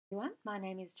Everyone, my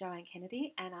name is Joanne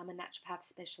Kennedy and I'm a naturopath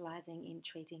specialising in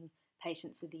treating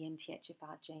patients with the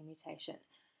MTHFR gene mutation.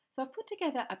 So I've put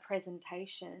together a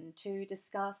presentation to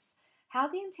discuss how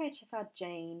the MTHFR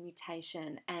gene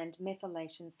mutation and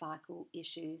methylation cycle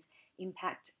issues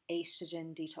impact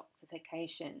estrogen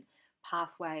detoxification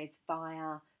pathways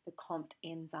via the COMT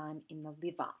enzyme in the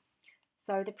liver.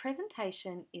 So the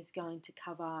presentation is going to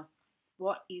cover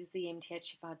what is the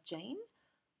MTHFR gene,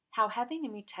 how having a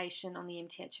mutation on the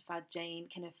MTHFR gene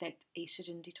can affect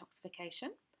estrogen detoxification.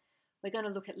 We're going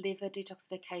to look at liver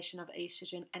detoxification of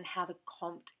estrogen and how the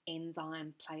COMT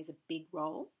enzyme plays a big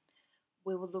role.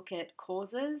 We will look at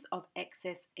causes of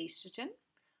excess estrogen.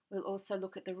 We'll also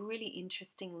look at the really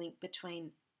interesting link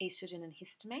between estrogen and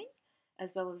histamine,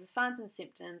 as well as the signs and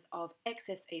symptoms of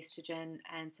excess estrogen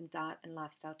and some diet and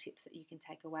lifestyle tips that you can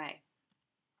take away.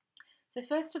 So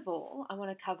first of all, I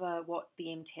want to cover what the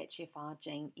MTHFR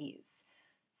gene is.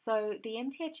 So the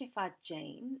MTHFR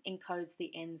gene encodes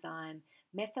the enzyme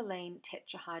methylene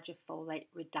tetrahydrofolate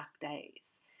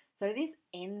reductase. So this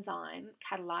enzyme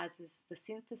catalyzes the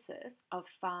synthesis of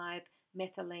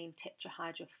 5-methylene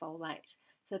tetrahydrofolate.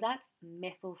 So that's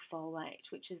methylfolate,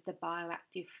 which is the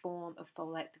bioactive form of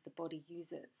folate that the body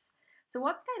uses. So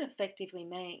what that effectively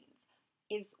means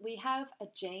is we have a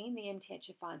gene, the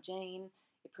MTHFR gene.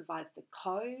 It provides the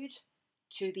code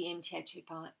to the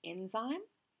MTHFR enzyme,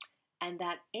 and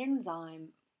that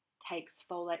enzyme takes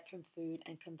folate from food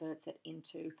and converts it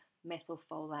into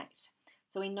methylfolate.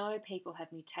 So we know people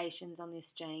have mutations on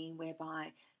this gene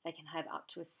whereby they can have up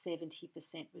to a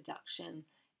 70% reduction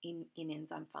in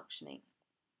enzyme functioning.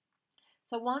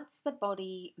 So once the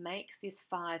body makes this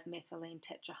 5-methylene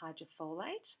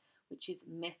tetrahydrofolate, which is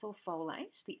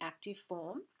methylfolate, the active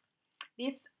form,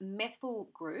 this methyl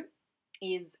group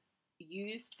is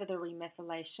used for the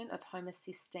remethylation of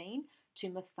homocysteine to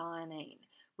methionine,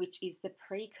 which is the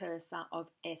precursor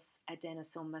of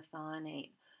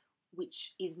S-adenosylmethionine,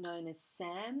 which is known as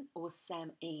SAM or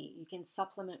SAMe. You can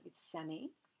supplement with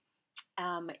SAMe.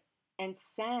 And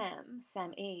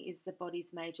SAMe is the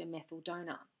body's major methyl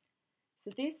donor. So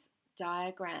this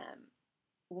diagram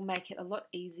will make it a lot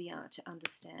easier to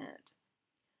understand.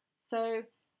 So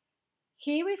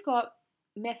here we've got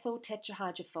methyl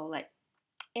tetrahydrofolate,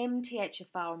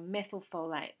 MTHFR or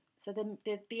methylfolate. So the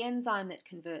enzyme that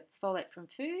converts folate from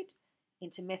food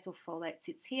into methylfolate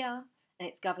sits here, and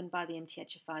it's governed by the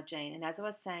MTHFR gene. And as I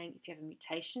was saying, if you have a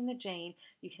mutation in the gene,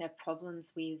 you can have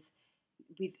problems with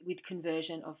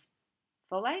conversion of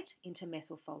folate into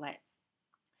methylfolate.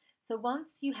 So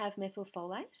once you have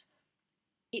methylfolate,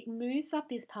 it moves up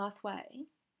this pathway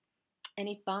and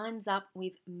it binds up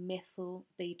with methyl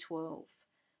B12.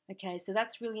 Okay, so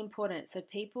that's really important. So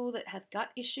people that have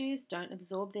gut issues don't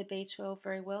absorb their B12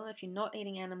 very well. If you're not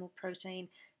eating animal protein,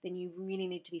 then you really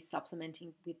need to be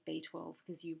supplementing with B12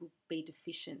 because you will be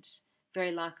deficient,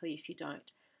 very likely if you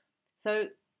don't.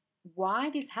 So why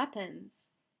this happens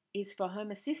is for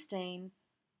homocysteine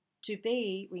to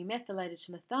be remethylated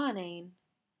to methionine,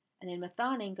 and then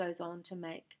methionine goes on to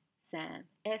make SAM,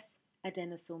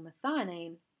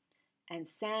 S-adenosylmethionine, and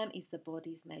SAM is the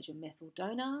body's major methyl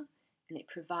donor, and it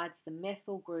provides the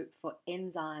methyl group for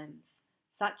enzymes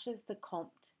such as the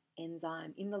COMT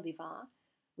enzyme in the liver,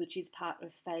 which is part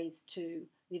of phase 2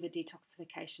 liver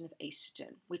detoxification of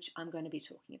estrogen, which I'm going to be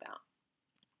talking about.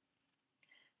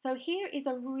 So here is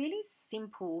a really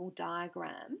simple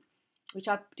diagram, which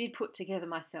I did put together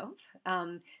myself,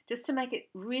 just to make it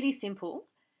really simple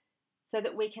so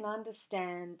that we can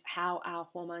understand how our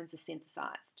hormones are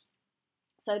synthesized.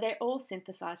 So they're all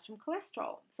synthesized from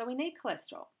cholesterol. So we need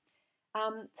cholesterol.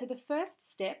 So the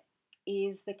first step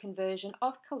is the conversion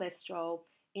of cholesterol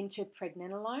into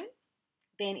pregnenolone,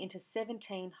 then into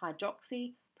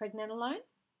 17-hydroxypregnenolone,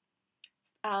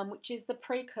 which is the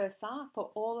precursor for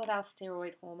all of our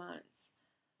steroid hormones.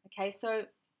 Okay, so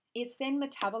it's then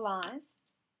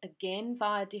metabolized again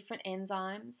via different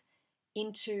enzymes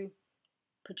into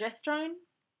progesterone,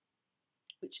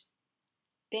 which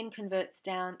then converts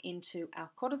down into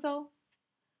our cortisol,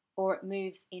 or it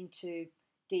moves into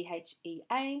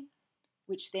DHEA,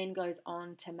 which then goes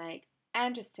on to make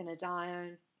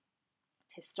androstenedione,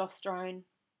 testosterone,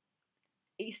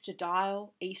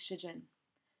 estradiol, estrogen,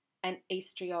 and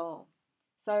estriol.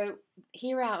 So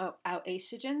here are our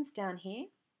estrogens down here.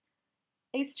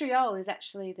 Estriol is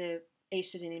actually the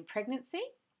estrogen in pregnancy.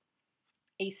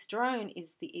 Estrone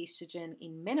is the estrogen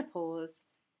in menopause,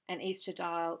 and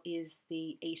estradiol is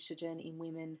the estrogen in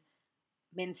women,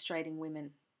 menstruating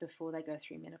women before they go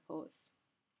through menopause.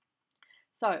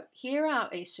 So here are our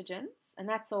estrogens, and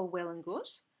that's all well and good,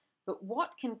 but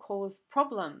what can cause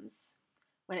problems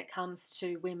when it comes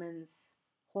to women's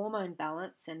hormone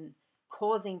balance and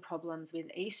causing problems with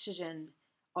estrogen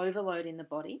overload in the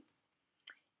body,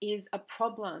 is a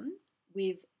problem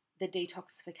with the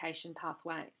detoxification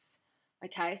pathways.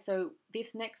 Okay, so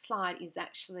this next slide is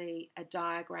actually a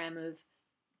diagram of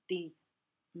the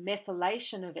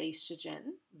methylation of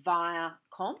estrogen via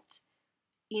COMT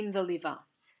in the liver.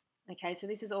 Okay, so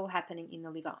this is all happening in the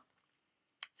liver.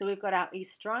 So we've got our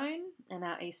estrone and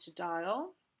our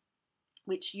estradiol,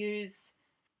 which use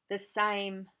the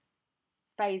same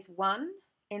phase 1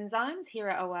 enzymes. Here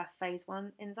are our phase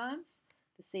 1 enzymes,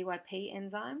 the CYP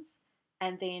enzymes,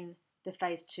 and then the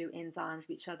phase 2 enzymes,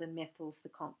 which are the methyls, the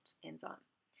COMT enzyme.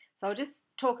 So I'll just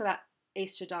talk about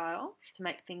estradiol to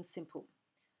make things simple.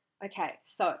 Okay,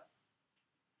 so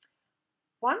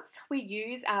once we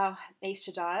use our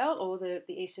estradiol, or the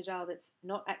estradiol that's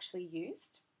not actually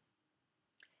used,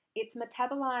 it's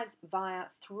metabolized via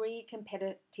 3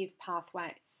 competitive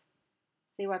pathways: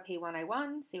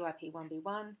 CYP1A1,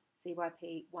 CYP1B1,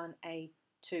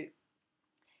 CYP1A2,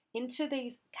 into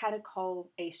these catechol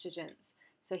estrogens.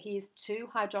 So here's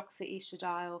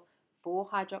 2-hydroxyestradiol,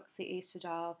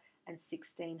 4-hydroxyestradiol, and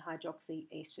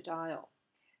 16-hydroxyestradiol.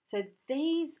 So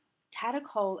these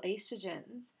catechol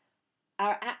estrogens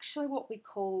are actually what we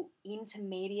call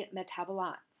intermediate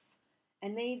metabolites.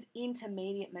 And these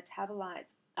intermediate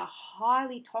metabolites are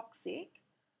highly toxic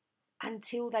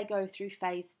until they go through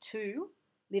phase 2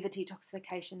 liver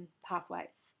detoxification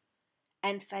pathways.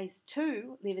 And phase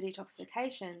 2 liver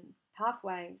detoxification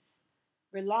pathways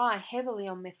rely heavily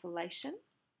on methylation,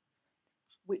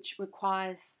 which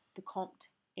requires the COMT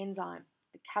enzyme,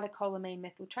 the catecholamine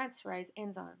methyltransferase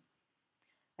enzyme.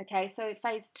 Okay, so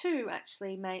phase 2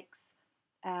 actually makes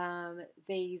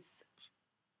these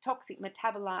toxic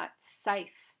metabolites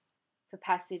safe for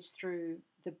passage through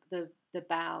the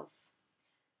bowels.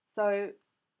 So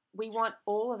we want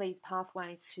all of these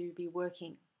pathways to be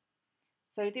working.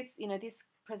 So this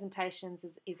presentation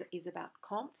is about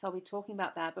COMT, so I'll be talking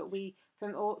about that. But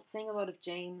seeing a lot of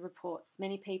gene reports,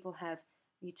 many people have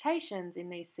mutations in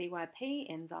these CYP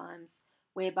enzymes,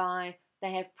 whereby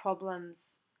they have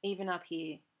problems even up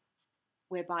here,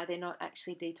 whereby they're not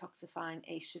actually detoxifying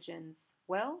estrogens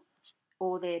well,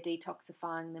 or they're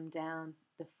detoxifying them down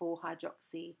the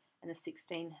 4-hydroxy and the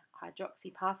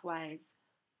 16-hydroxy pathways,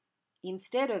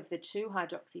 instead of the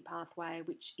 2-hydroxy pathway,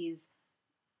 which is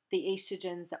the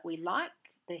estrogens that we like,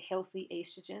 the healthy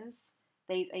estrogens.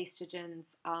 These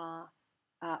estrogens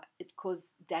it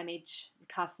cause damage,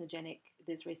 carcinogenic.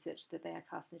 There's research that they are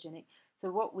carcinogenic. So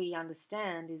what we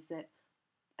understand is that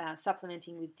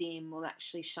supplementing with DIM will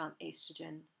actually shunt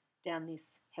estrogen down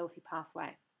this healthy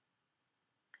pathway.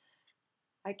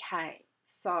 Okay,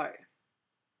 so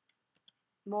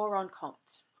more on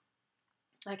COMT.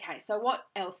 Okay, so what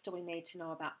else do we need to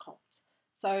know about COMT?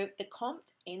 So the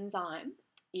COMT enzyme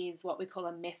is what we call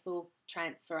a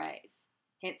methyltransferase,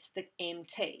 hence the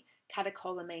MT,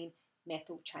 catecholamine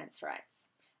methyltransferase.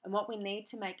 And what we need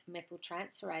to make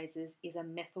methyltransferases is a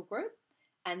methyl group,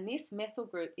 and this methyl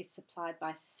group is supplied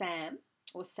by SAM,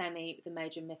 or SAMe, the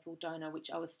major methyl donor,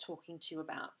 which I was talking to you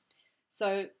about.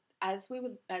 So as we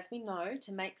know,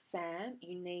 to make SAM,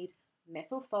 you need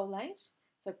methylfolate.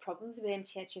 So problems with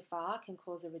MTHFR can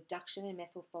cause a reduction in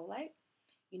methylfolate.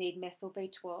 You need methyl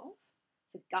B12.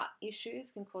 So gut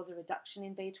issues can cause a reduction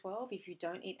in B12. If you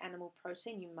don't eat animal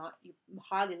protein, you're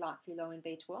highly likely low in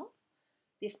B12.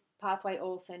 This pathway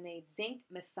also needs zinc,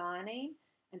 methionine,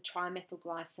 and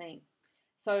trimethylglycine.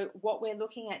 So what we're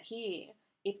looking at here,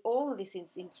 if all of this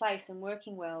is in place and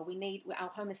working well,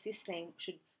 our homocysteine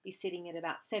should be sitting at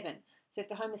about 7. So if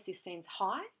the homocysteine's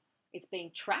high, it's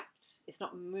being trapped, it's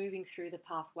not moving through the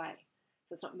pathway.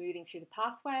 So it's not moving through the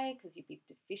pathway because you'd be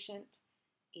deficient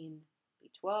in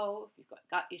B12, you've got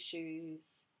gut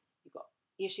issues, you've got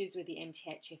issues with the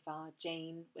MTHFR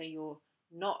gene where you're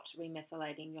not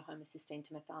remethylating your homocysteine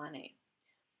to methionine.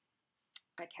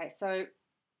 Okay, so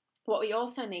what we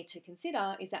also need to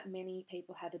consider is that many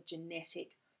people have a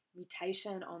genetic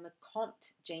mutation on the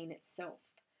COMT gene itself.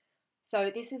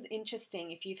 So this is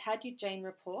interesting. If you've had your gene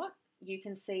report, you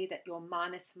can see that you're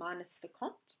minus for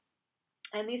COMT,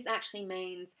 and this actually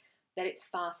means that it's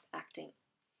fast acting.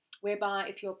 Whereby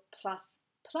if you're plus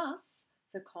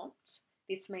for COMT,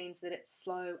 this means that it's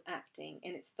slow acting,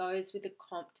 and it's those with the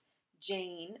COMT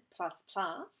gene plus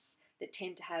that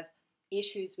tend to have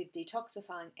issues with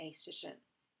detoxifying estrogen.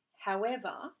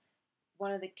 However,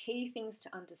 one of the key things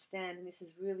to understand, and this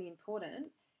is really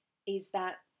important, is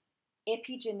that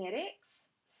epigenetics,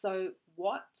 so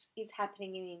what is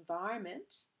happening in the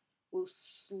environment, will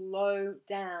slow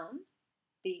down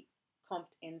the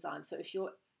COMT enzyme. So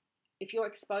if you're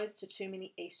exposed to too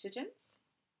many estrogens,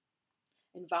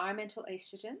 environmental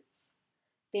estrogens,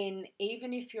 then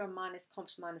even if you're minus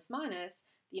COMT minus,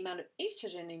 the amount of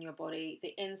estrogen in your body,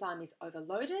 the enzyme is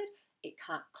overloaded, it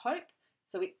can't cope,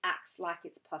 so it acts like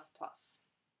it's plus plus.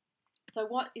 So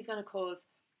what is going to cause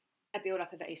a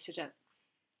buildup of estrogen?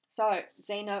 So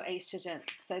xenoestrogens.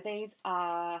 So these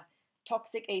are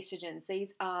toxic estrogens.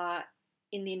 These are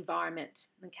in the environment,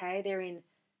 okay? They're in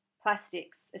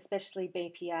plastics, especially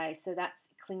BPA. So that's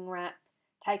cling wrap,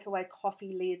 take away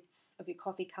coffee lids of your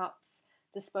coffee cups,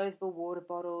 disposable water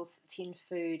bottles, tin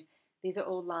food. These are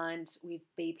all lined with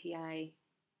BPA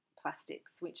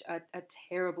plastics, which are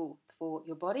terrible for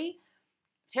your body,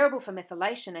 terrible for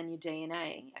methylation and your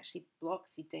DNA. It actually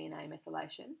blocks your DNA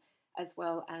methylation, as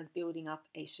well as building up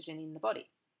estrogen in the body.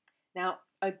 Now,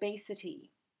 obesity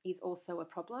is also a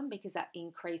problem because that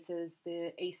increases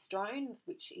the estrone,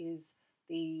 which is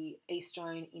the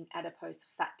estrone in adipose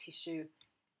fat tissue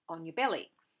on your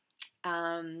belly.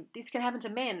 This can happen to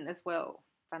men as well,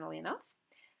 funnily enough.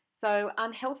 So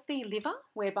unhealthy liver,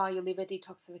 whereby your liver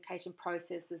detoxification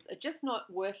processes are just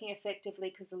not working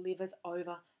effectively because the liver's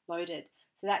overloaded.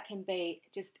 So that can be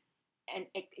just an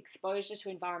exposure to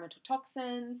environmental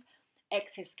toxins,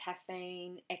 excess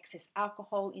caffeine, excess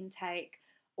alcohol intake,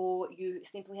 or you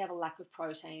simply have a lack of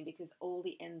protein because all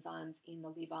the enzymes in the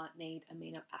liver need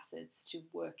amino acids to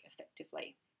work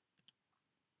effectively.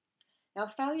 Now,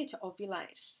 failure to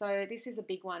ovulate. So this is a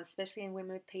big one, especially in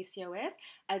women with PCOS,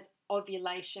 as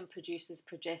ovulation produces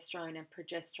progesterone, and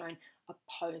progesterone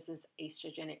opposes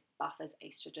estrogen. It buffers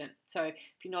estrogen. So if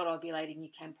you're not ovulating, you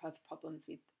can have problems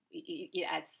with it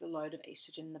adds to the load of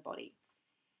estrogen in the body.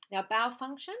 Now, bowel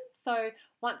function. So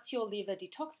once your liver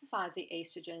detoxifies the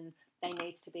estrogen, they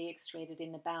need to be excreted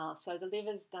in the bowel. So the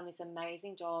liver's done this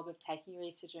amazing job of taking your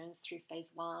estrogens through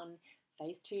phase 1,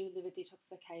 phase 2 liver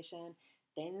detoxification.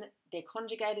 Then they're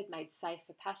conjugated, made safe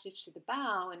for passage to the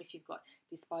bowel. And if you've got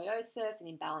dysbiosis, an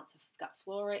imbalance of gut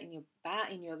flora in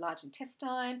your large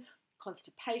intestine,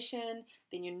 constipation,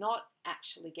 then you're not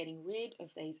actually getting rid of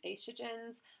these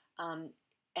estrogens,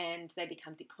 and they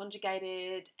become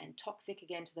deconjugated and toxic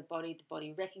again to the body. The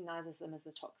body recognizes them as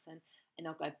a toxin, and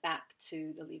they'll go back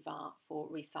to the liver for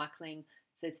recycling.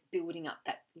 So it's building up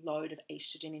that load of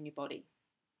estrogen in your body.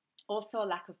 Also, a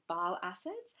lack of bile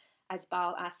acids, as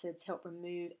bile acids help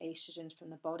remove estrogens from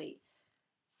the body.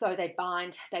 So they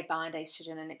bind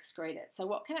estrogen and excrete it. So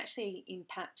what can actually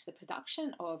impact the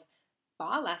production of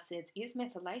bile acids is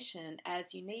methylation,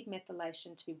 as you need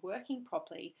methylation to be working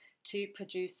properly to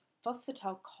produce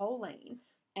phosphatidylcholine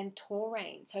and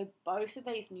taurine. So both of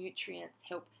these nutrients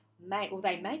make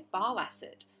bile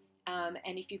acid. And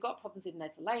if you've got problems with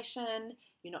methylation,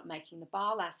 you're not making the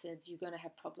bile acids, you're going to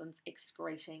have problems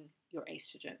excreting your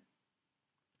estrogen.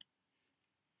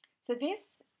 So this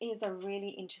is a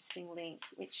really interesting link,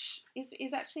 which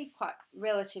is actually quite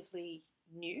relatively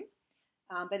new,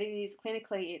 but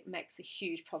it makes a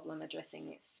huge problem addressing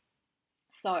this.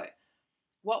 So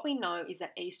what we know is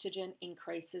that estrogen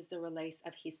increases the release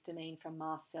of histamine from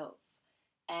mast cells,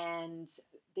 and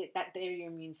that they're your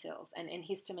immune cells, and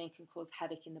histamine can cause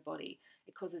havoc in the body.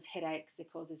 It causes headaches,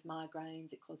 it causes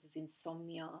migraines, it causes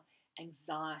insomnia,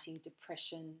 anxiety,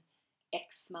 depression,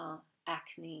 eczema,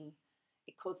 acne.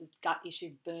 It causes gut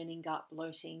issues, burning gut,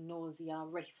 bloating, nausea,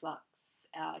 reflux.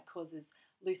 It causes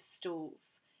loose stools.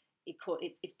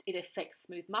 It affects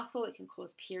smooth muscle. It can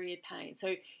cause period pain.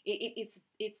 So it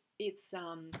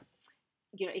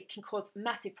can cause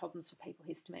massive problems for people.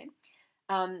 Histamine.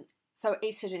 So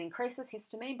estrogen increases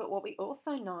histamine, but what we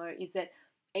also know is that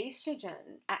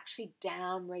estrogen actually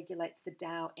down-regulates the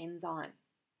DAO enzyme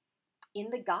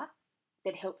in the gut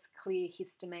that helps clear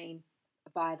histamine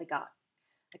via the gut.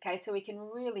 Okay, so we can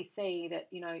really see that,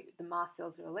 the mast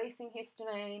cells are releasing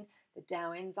histamine, the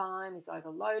DAO enzyme is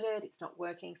overloaded, it's not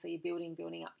working, so you're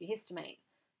building up your histamine.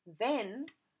 Then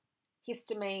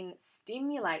histamine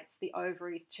stimulates the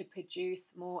ovaries to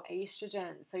produce more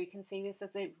estrogen. So you can see this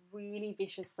as a really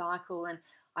vicious cycle, and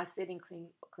I said in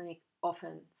clinic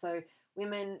often. So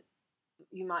women,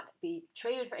 you might be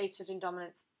treated for estrogen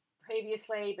dominance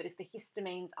previously, but if the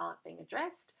histamines aren't being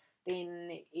addressed, then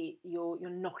you're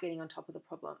not getting on top of the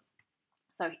problem.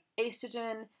 So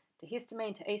estrogen to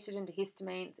histamine to estrogen to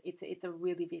histamine, it's a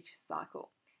really vicious cycle.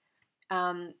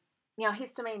 Now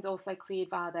histamine is also cleared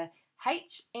via the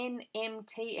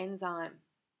HNMT enzyme,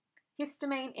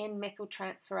 histamine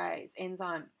N-methyltransferase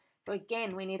enzyme. So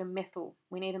again, we need a methyl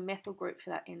group for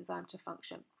that enzyme to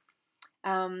function.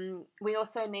 We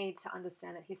also need to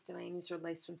understand that histamine is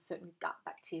released from certain gut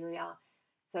bacteria.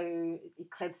 So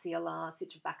Klebsiella,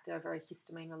 Citrobacter are very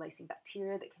histamine-releasing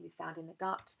bacteria that can be found in the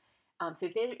gut. So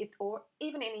or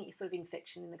even any sort of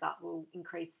infection in the gut will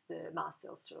increase the mast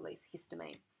cells to release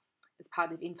histamine as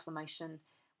part of inflammation.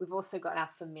 We've also got our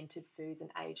fermented foods and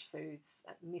aged foods,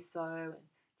 like miso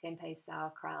and tempeh,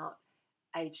 sauerkraut,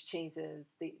 aged cheeses,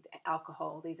 the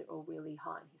alcohol. These are all really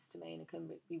high in histamine and can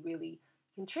be really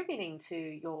contributing to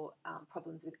your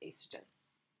problems with estrogen.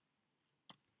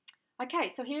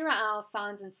 Okay, so here are our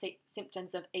signs and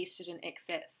symptoms of estrogen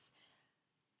excess.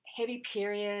 Heavy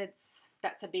periods,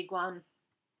 that's a big one.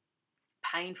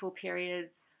 Painful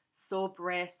periods, sore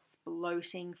breasts,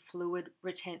 bloating, fluid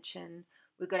retention.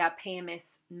 We've got our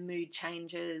PMS, mood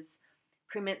changes,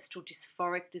 premenstrual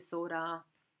dysphoric disorder,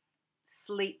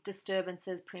 sleep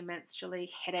disturbances premenstrually,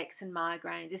 headaches and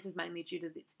migraines. This is mainly due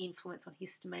to its influence on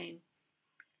histamine.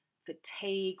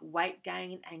 Fatigue, weight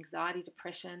gain, anxiety,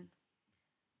 depression.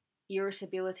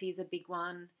 Irritability is a big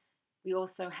one. We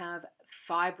also have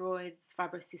fibroids,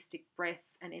 fibrocystic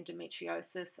breasts, and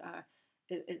endometriosis are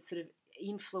sort of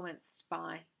influenced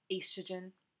by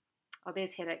estrogen. Oh,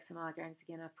 there's headaches and migraines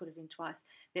again. I put it in twice.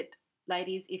 But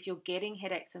ladies, if you're getting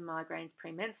headaches and migraines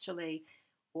premenstrually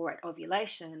or at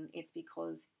ovulation, it's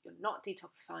because you're not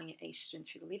detoxifying your estrogen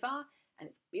through the liver, and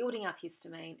it's building up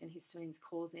histamine, and histamine's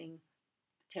causing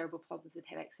terrible problems with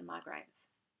headaches and migraines.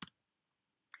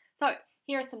 So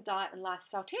here are some diet and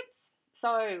lifestyle tips.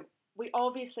 So we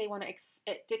obviously want to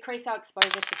decrease our exposure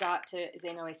to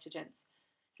xenoestrogens.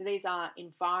 So these are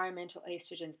environmental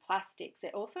estrogens, plastics.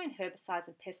 They're also in herbicides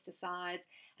and pesticides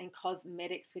and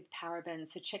cosmetics with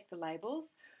parabens. So check the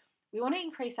labels. We want to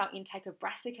increase our intake of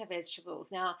brassica vegetables.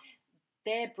 Now,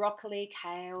 they're broccoli,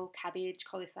 kale, cabbage,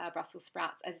 cauliflower, Brussels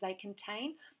sprouts, as they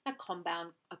contain a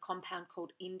compound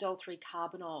called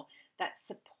indole-3-carbinol that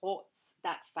supports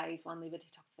that phase 1 liver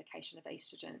detoxification of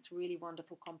estrogen. It's a really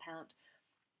wonderful compound.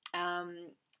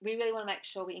 We really want to make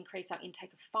sure we increase our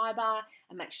intake of fibre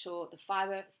and make sure the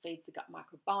fibre feeds the gut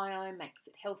microbiome, makes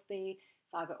it healthy.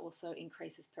 Fibre also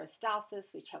increases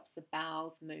peristalsis, which helps the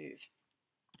bowels move.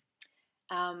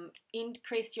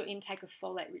 Increase your intake of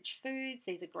folate-rich foods.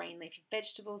 These are green leafy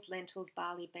vegetables, lentils,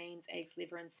 barley, beans, eggs,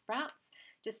 liver, and sprouts,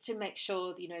 just to make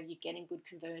sure you're getting good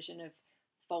conversion of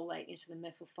folate into the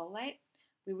methylfolate.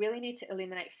 We really need to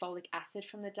eliminate folic acid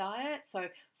from the diet. So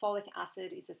folic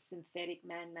acid is a synthetic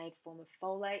man-made form of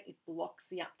folate. It blocks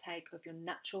the uptake of your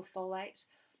natural folate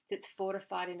that's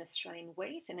fortified in Australian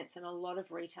wheat, and it's in a lot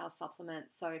of retail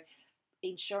supplements. So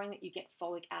ensuring that you get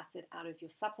folic acid out of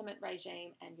your supplement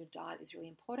regime and your diet is really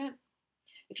important.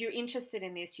 If you're interested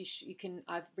in this, you can.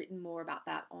 I've written more about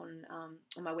that on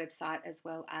my website, as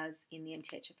well as in the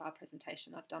MTHFR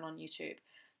presentation I've done on YouTube.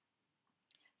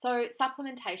 So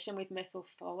supplementation with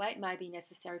methylfolate may be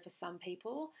necessary for some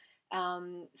people.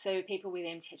 So people with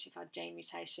MTHFR gene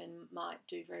mutation might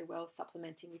do very well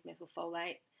supplementing with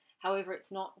methylfolate. However,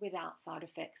 it's not without side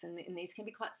effects, and these can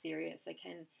be quite serious. They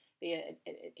can be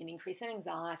an increase in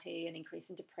anxiety, an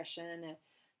increase in depression.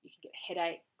 You can get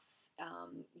headaches.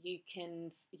 You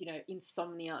can,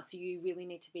 insomnia. So you really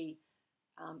need to be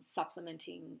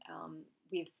supplementing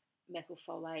with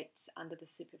methylfolate under the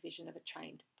supervision of a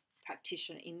trained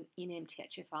practitioner in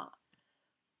MTHFR.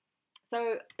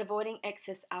 So avoiding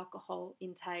excess alcohol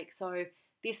intake. So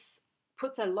this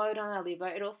puts a load on our liver.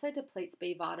 It also depletes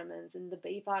B vitamins, and the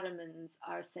B vitamins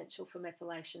are essential for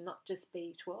methylation, not just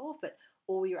B12, but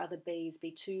all your other Bs,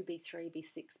 B2, B3,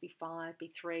 B6, B5,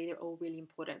 B3, they're all really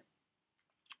important.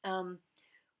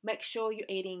 Make sure you're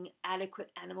eating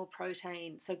adequate animal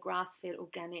protein, so grass-fed,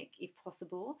 organic if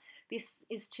possible. This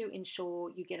is to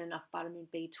ensure you get enough vitamin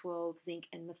B12, zinc,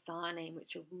 and methionine,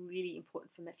 which are really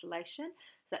important for methylation.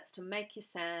 So that's to make your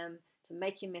SAM, to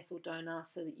make your methyl donor,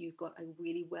 so that you've got a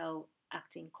really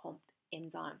well-acting COMT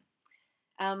enzyme.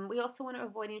 We also want to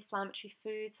avoid inflammatory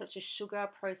foods such as sugar,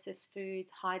 processed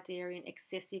foods, high dairy, and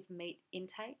excessive meat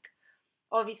intake.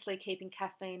 Obviously, keeping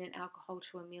caffeine and alcohol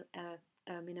to a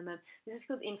minimum. This is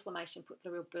because inflammation puts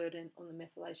a real burden on the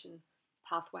methylation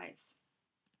pathways.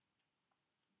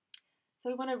 So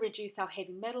we want to reduce our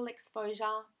heavy metal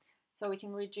exposure. So we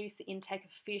can reduce the intake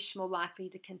of fish more likely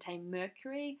to contain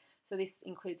mercury. So this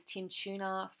includes tin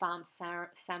tuna, farmed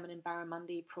salmon and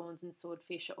barramundi, prawns and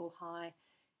swordfish are all high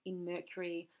in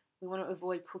mercury. We want to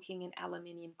avoid cooking in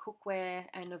aluminium cookware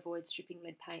and avoid stripping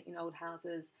lead paint in old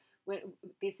houses.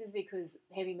 This is because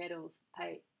heavy metals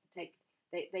they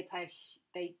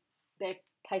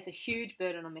place a huge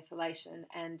burden on methylation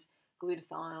and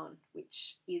glutathione,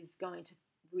 which is going to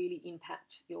really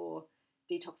impact your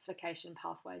detoxification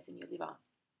pathways in your liver.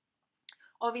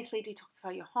 Obviously,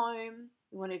 detoxify your home.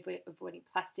 We want to avoid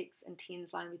plastics and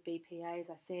tins lined with BPA, as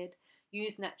I said.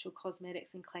 Use natural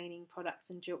cosmetics and cleaning products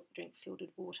and drink filtered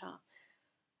water.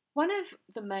 One of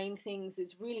the main things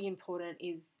is really important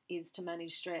is to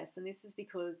manage stress, and this is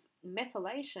because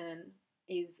methylation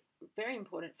is very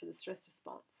important for the stress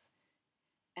response.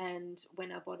 And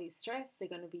when our body's stressed, they're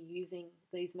going to be using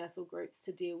these methyl groups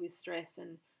to deal with stress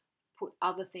and put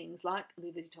other things like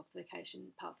liver detoxification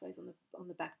pathways on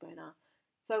the back burner.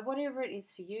 So whatever it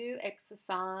is for you,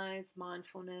 exercise,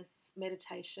 mindfulness,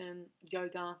 meditation,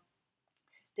 yoga,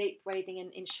 deep breathing,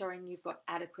 and ensuring you've got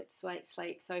adequate sleep.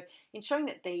 So ensuring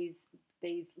that these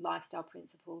lifestyle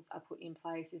principles are put in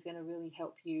place is going to really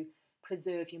help you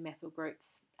preserve your methyl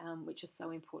groups, which are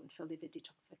so important for liver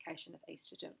detoxification of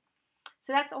estrogen.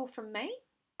 So that's all from me,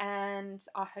 and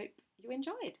I hope you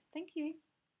enjoyed. Thank you.